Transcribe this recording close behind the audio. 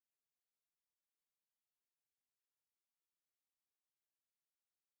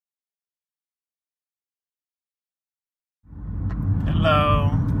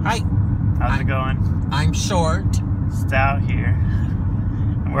How's it going? I'm short. Stout here.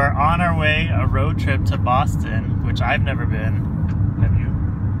 We're on our way, a road trip to Boston, which I've never been. Have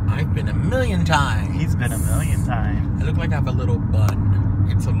you? I've been a million times. He's been a million times. I look like I have a little bun.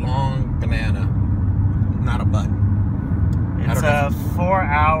 It's a long banana, not a bun. It's a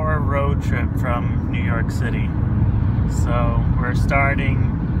 4-hour road trip from New York City. So we're starting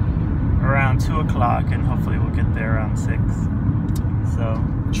around 2 o'clock and hopefully we'll get there around 6. So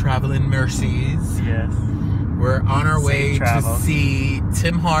traveling mercies. Yes. We're on our way to travels. see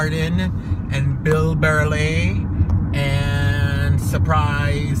Tim Harden and Bill Burley and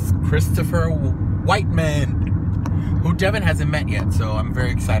surprise Christopher Whiteman, who Devin hasn't met yet, so I'm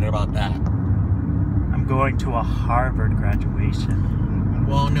very excited about that. I'm going to a Harvard graduation.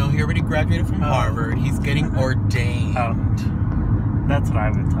 Well, no, he already graduated from Harvard. He's getting ordained. Oh. That's what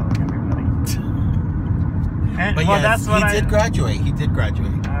I've been telling everybody. And, But well, yes, that's what he did graduate. He did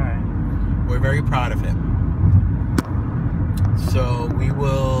graduate. All right. We're very proud of him. So we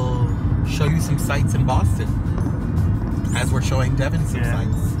will show you some sights in Boston, as we're showing Devin some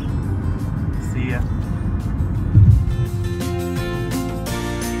sights. See ya.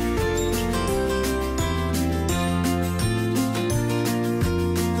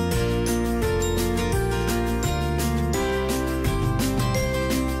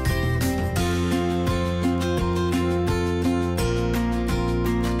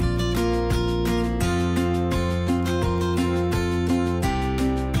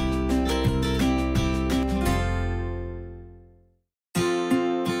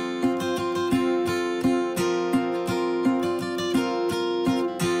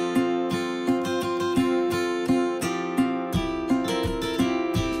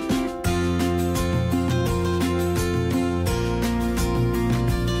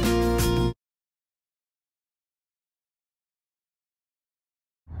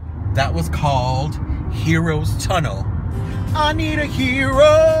 That was called Hero's Tunnel. I need a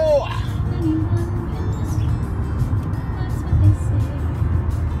hero!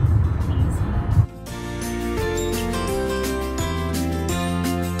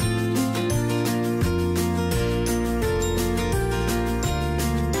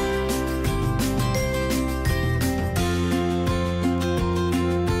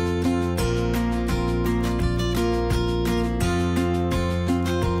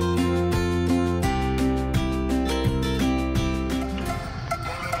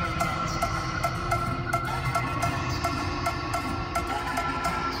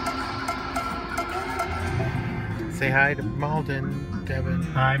 Say hi to Malden, Devin.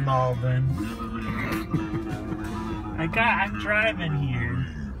 Hi, Malden. I'm driving here.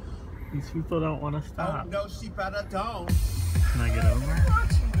 These people don't want to stop. Oh, no, she better don't. Can I get over?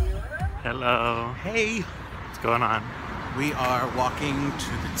 Hello. Hey, What's going on? we are walking to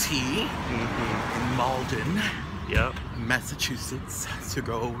the T in Malden, Yep. Massachusetts, to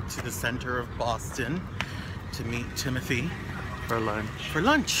go to the center of Boston to meet Timothy For lunch. for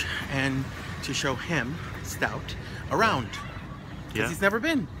lunch and to show him, Stout, around. Because Yeah. he's never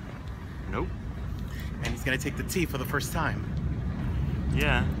been. Nope. And he's gonna take the T for the first time.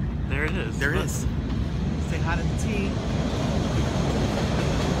 Yeah. There it is. There it Look. is. Say hi to the T.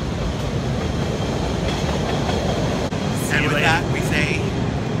 See And you with later. that, we say,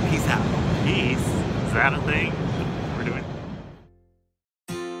 peace out. Peace. Is that a thing? We're doing.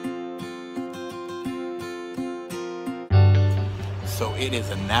 So it is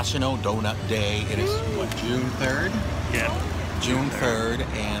a National Donut Day. It is, what, June 3rd? Yeah. June 3rd,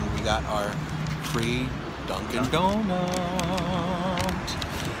 and we got our free Dunkin' Donut.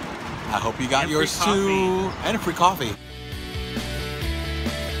 I hope you got And yours free too. And a free coffee.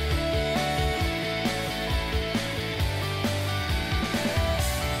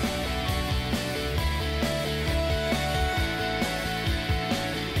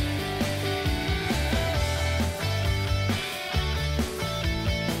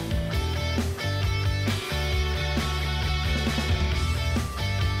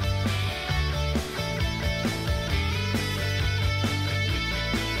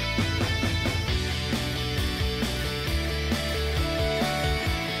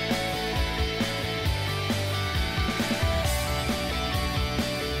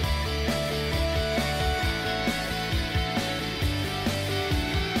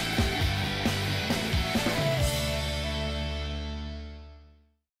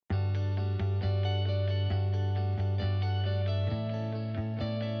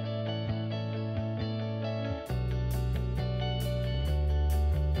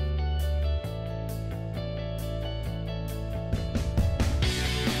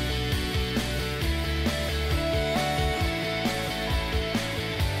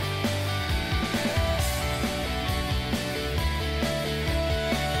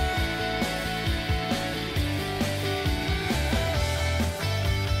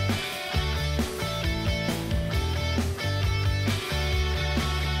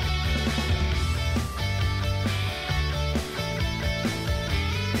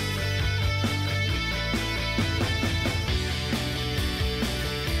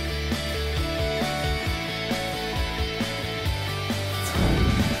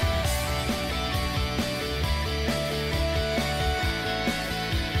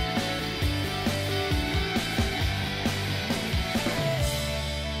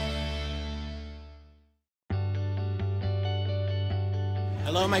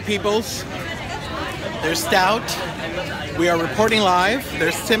 Hello, my peoples. There's Stout. We are reporting live.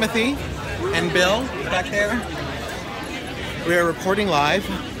 There's Timothy and Bill back there. We are reporting live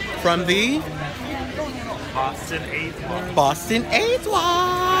from the Boston AIDS Walk. Boston AIDS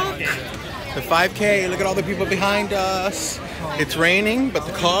Walk. The 5K. Look at all the people behind us. It's raining, but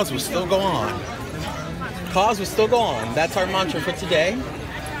the cause will still go on. Cause will still go on. That's our mantra for today.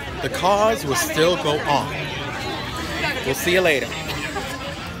 The cause will still go on. We'll see you later.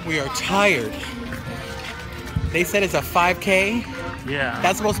 We are tired. They said it's a 5K. Yeah.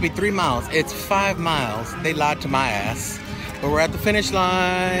 That's supposed to be 3 miles. It's 5 miles. They lied to my ass. But we're at the finish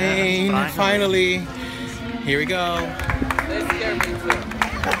line. Yeah, finally. Here we go. Congratulations.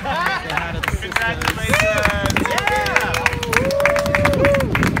 Yeah.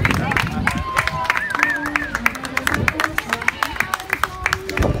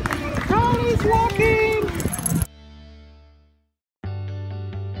 Tony's walking.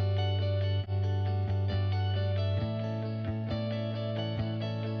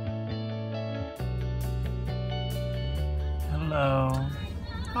 Hello.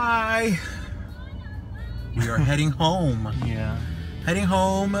 Hi. We are heading home. Yeah. Heading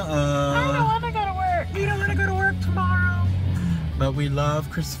home. I don't want to go to work. We don't want to go to work tomorrow. But we love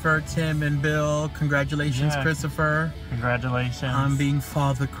Christopher, Tim, and Bill. Congratulations, Yeah. Christopher. Congratulations. On being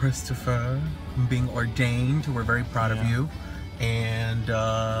Father Christopher. On being ordained. We're very proud of you. And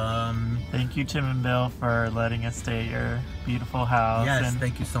thank you, Tim and Bill, for letting us stay at your beautiful house. yes, and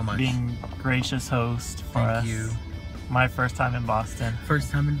thank you so much. being gracious host for us. Thank you. My first time in Boston.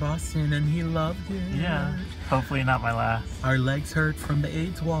 First time in Boston, and he loved it. Yeah. Hopefully not my last. Our legs hurt from the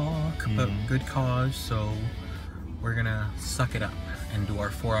AIDS walk, but good cause, so we're gonna suck it up and do our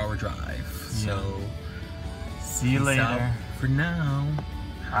 4-hour drive. So See you peace later. out for now.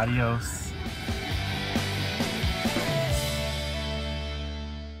 Adios.